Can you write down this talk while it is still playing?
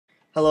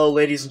Hello,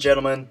 ladies and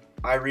gentlemen.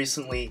 I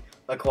recently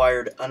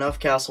acquired enough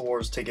Castle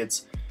Wars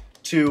tickets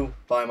to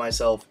buy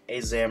myself a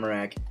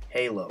Zamorak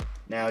Halo.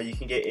 Now, you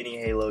can get any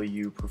Halo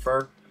you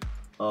prefer,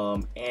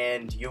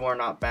 and you are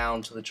not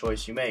bound to the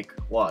choice you make.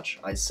 Watch,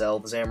 I sell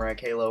the Zamorak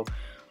Halo.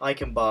 I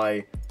can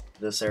buy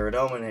the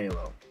Saradomin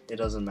Halo. It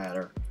doesn't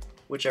matter.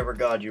 Whichever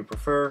god you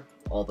prefer,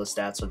 all the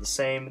stats are the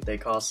same, they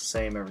cost the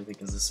same, everything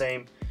is the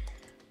same.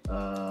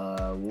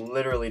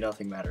 Literally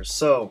nothing matters.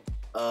 So,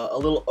 a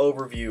little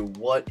overview.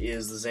 What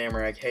is the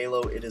Zamorak Halo?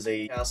 It is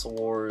a Castle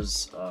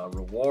Wars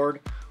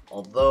reward,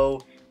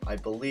 although I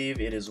believe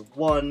it is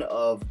one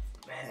of,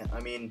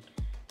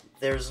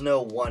 there's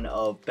no one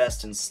of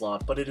best in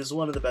slot, but it is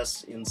one of the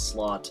best in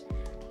slot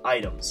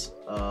items.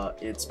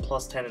 It's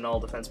plus 10 in all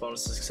defense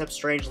bonuses, except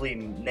strangely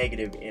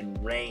negative in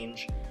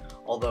range,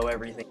 although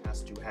everything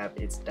has to have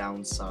its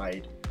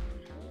downside,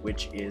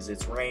 which is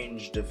its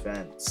range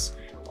defense.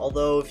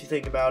 Although, if you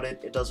think about it,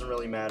 it doesn't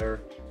really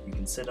matter. You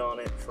can sit on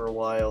it for a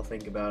while,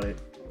 think about it.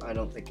 I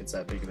don't think it's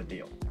that big of a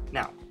deal.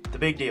 Now, the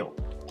big deal,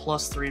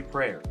 +3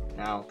 prayer.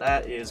 Now,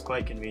 that is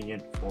quite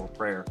convenient for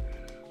prayer.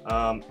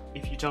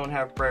 If you don't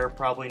have prayer,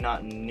 probably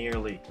not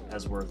nearly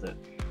as worth it.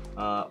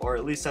 Or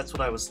at least that's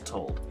what I was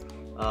told.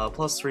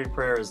 +3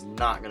 prayer is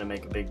not going to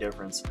make a big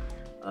difference.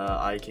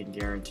 I can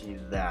guarantee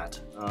that.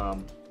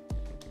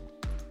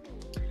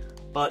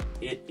 But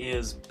it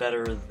is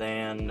better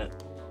than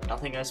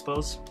nothing, I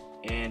suppose.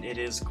 And it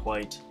is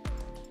quite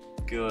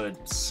good.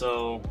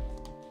 So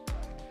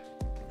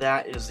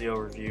that is the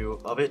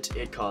overview of it.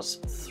 It costs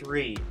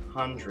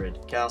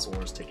 300 Castle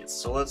Wars tickets.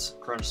 So let's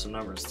crunch some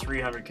numbers.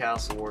 300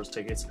 Castle Wars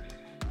tickets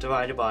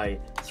divided by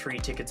 3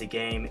 tickets a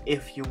game.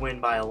 If you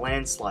win by a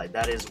landslide,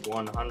 that is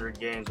 100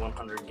 games.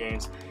 100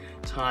 games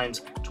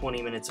times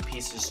 20 minutes a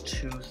piece is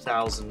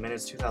 2,000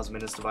 minutes. 2,000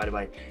 minutes divided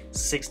by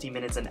 60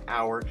 minutes an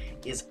hour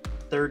is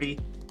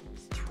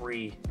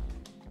 33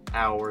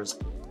 hours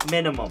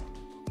minimum.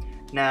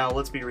 Now,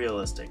 let's be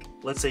realistic.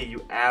 Let's say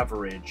you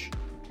average,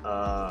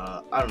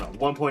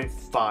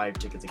 1.5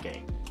 tickets a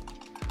game.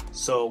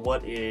 So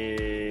what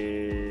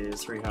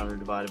is 300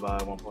 divided by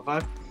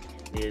 1.5?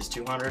 Is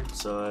 200,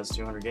 so that's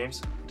 200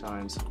 games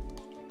times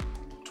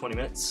 20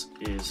 minutes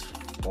is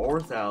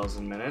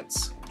 4,000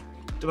 minutes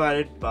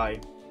divided by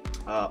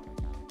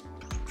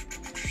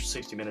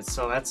 60 minutes.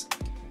 So that's,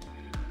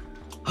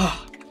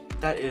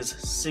 that is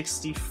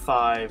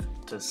 65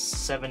 to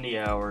 70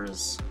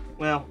 hours.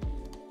 Well,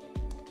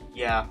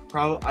 yeah,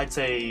 I'd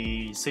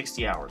say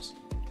 60 hours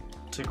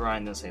to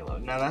grind this Halo.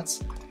 Now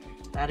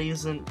that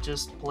isn't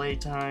just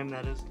playtime.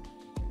 That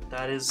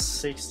is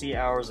 60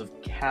 hours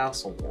of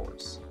Castle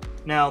Wars.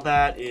 Now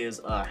that is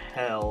a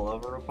hell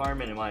of a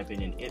requirement in my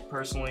opinion. It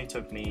personally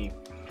took me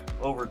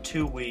over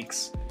 2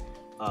 weeks.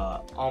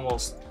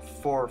 Almost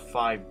 4 or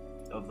 5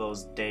 of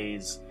those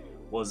days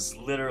was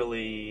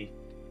literally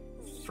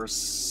for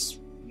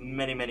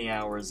many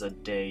hours a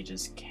day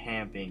just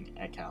camping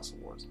at Castle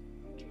Wars.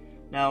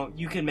 Now,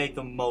 you can make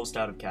the most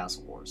out of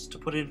Castle Wars. To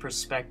put it in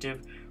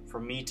perspective, for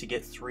me to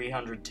get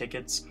 300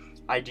 tickets,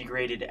 I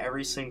degraded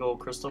every single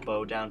crystal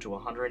bow down to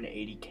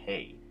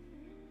 180k.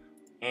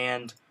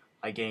 And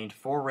I gained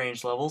 4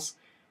 range levels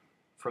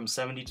from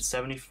 70 to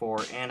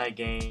 74, and I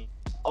gained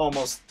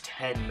almost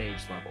 10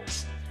 mage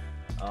levels.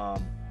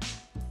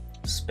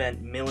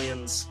 Spent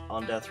millions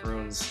on death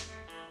runes,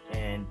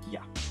 and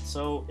yeah.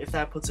 So, if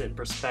that puts it in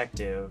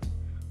perspective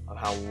of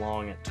how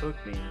long it took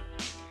me.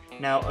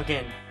 Now,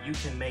 again, you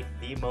can make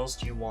the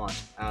most you want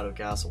out of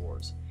Castle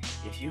Wars.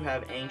 If you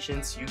have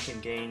Ancients, you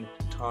can gain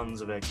tons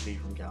of XP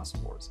from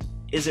Castle Wars.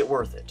 Is it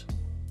worth it?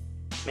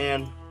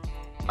 Man,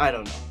 I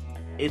don't know.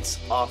 It's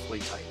awfully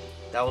tight.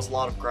 That was a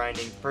lot of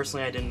grinding.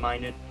 Personally, I didn't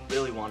mind it.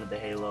 Really wanted the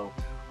Halo.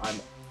 I'm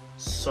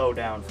so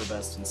down for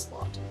best in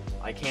slot.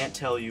 I can't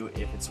tell you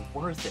if it's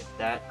worth it.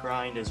 That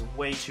grind is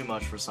way too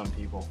much for some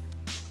people.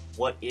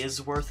 What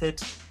is worth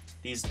it?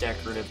 These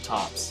decorative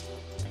tops.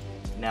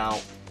 Now,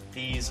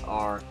 these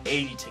are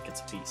 80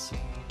 tickets a piece.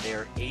 They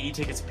are 80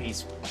 tickets a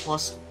piece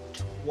plus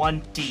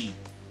 20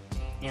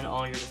 in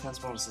all your defense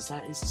bonuses.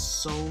 That is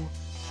so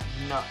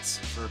nuts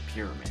for a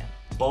pure man.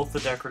 Both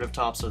the decorative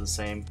tops are the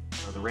same.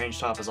 The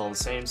range top is all the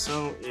same,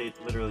 so it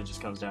literally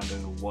just comes down to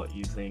what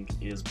you think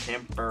is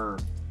pimper.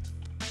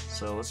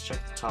 So let's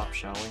check the top,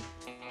 shall we?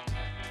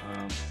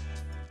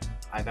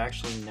 I've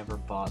actually never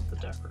bought the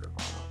decorative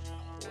armor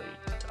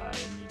plate. I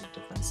need a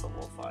defense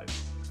level 5.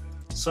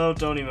 So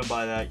don't even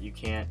buy that. You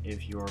can't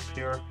if you are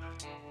pure.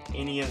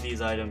 Any of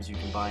these items you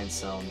can buy and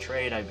sell and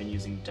trade. I've been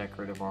using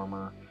decorative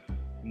armor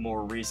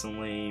more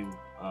recently.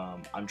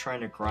 I'm trying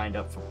to grind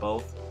up for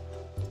both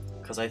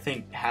because I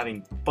think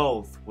having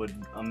both would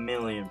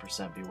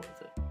 1,000,000% be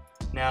worth it.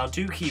 Now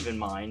do keep in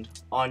mind,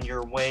 on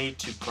your way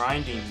to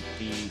grinding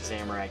the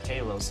Zamorak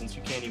Halo, since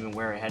you can't even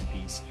wear a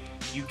headpiece,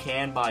 you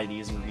can buy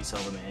these and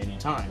resell them at any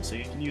time. So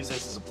you can use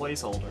this as a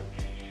placeholder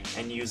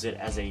and use it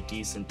as a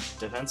decent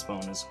defense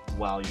bonus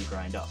while you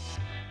grind up,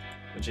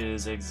 which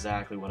is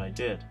exactly what I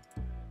did.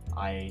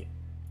 I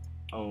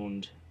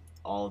owned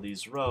all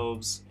these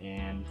robes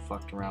and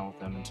fucked around with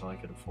them until I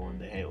could afford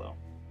the Halo.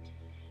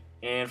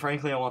 And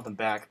frankly, I want them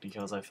back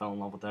because I fell in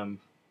love with them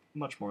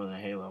much more than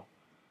Halo.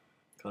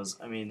 Because,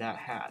 I mean, that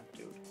hat,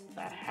 dude.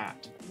 That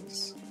hat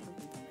is...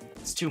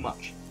 It's too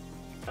much.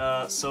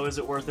 So is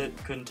it worth it?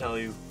 Couldn't tell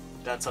you.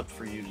 That's up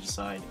for you to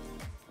decide.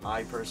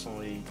 I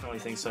personally can only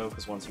think so,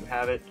 because once you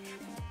have it,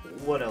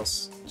 what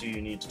else do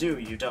you need to do?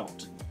 You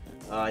don't.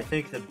 I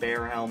think the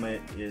bear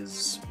helmet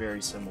is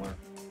very similar.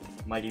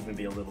 Might even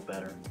be a little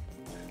better.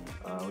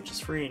 Which is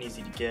free and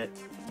easy to get.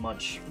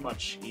 Much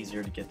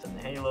easier to get than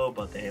the Halo,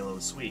 but the Halo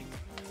is sweet.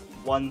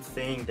 One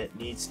thing that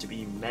needs to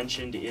be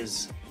mentioned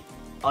is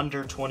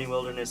under 20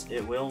 wilderness,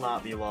 it will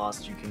not be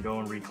lost. You can go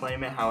and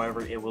reclaim it,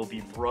 however, it will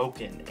be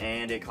broken,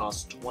 and it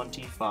costs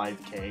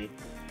 25k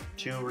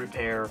to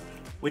repair,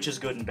 which is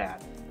good and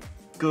bad.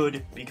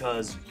 Good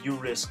because you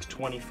risk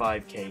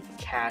 25k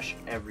cash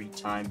every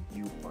time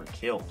you are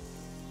killed.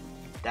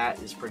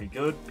 That is pretty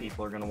good.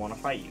 People are going to want to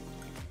fight you.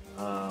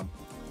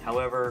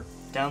 However,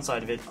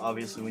 downside of it,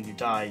 obviously when you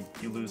die,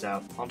 you lose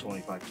out on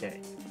 25k.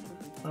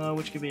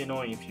 Which can be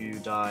annoying if you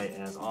die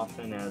as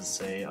often as,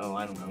 say, oh,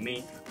 I don't know,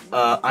 me.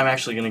 I'm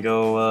actually going to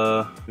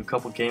go do a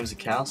couple games of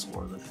Castle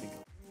Wars, I think.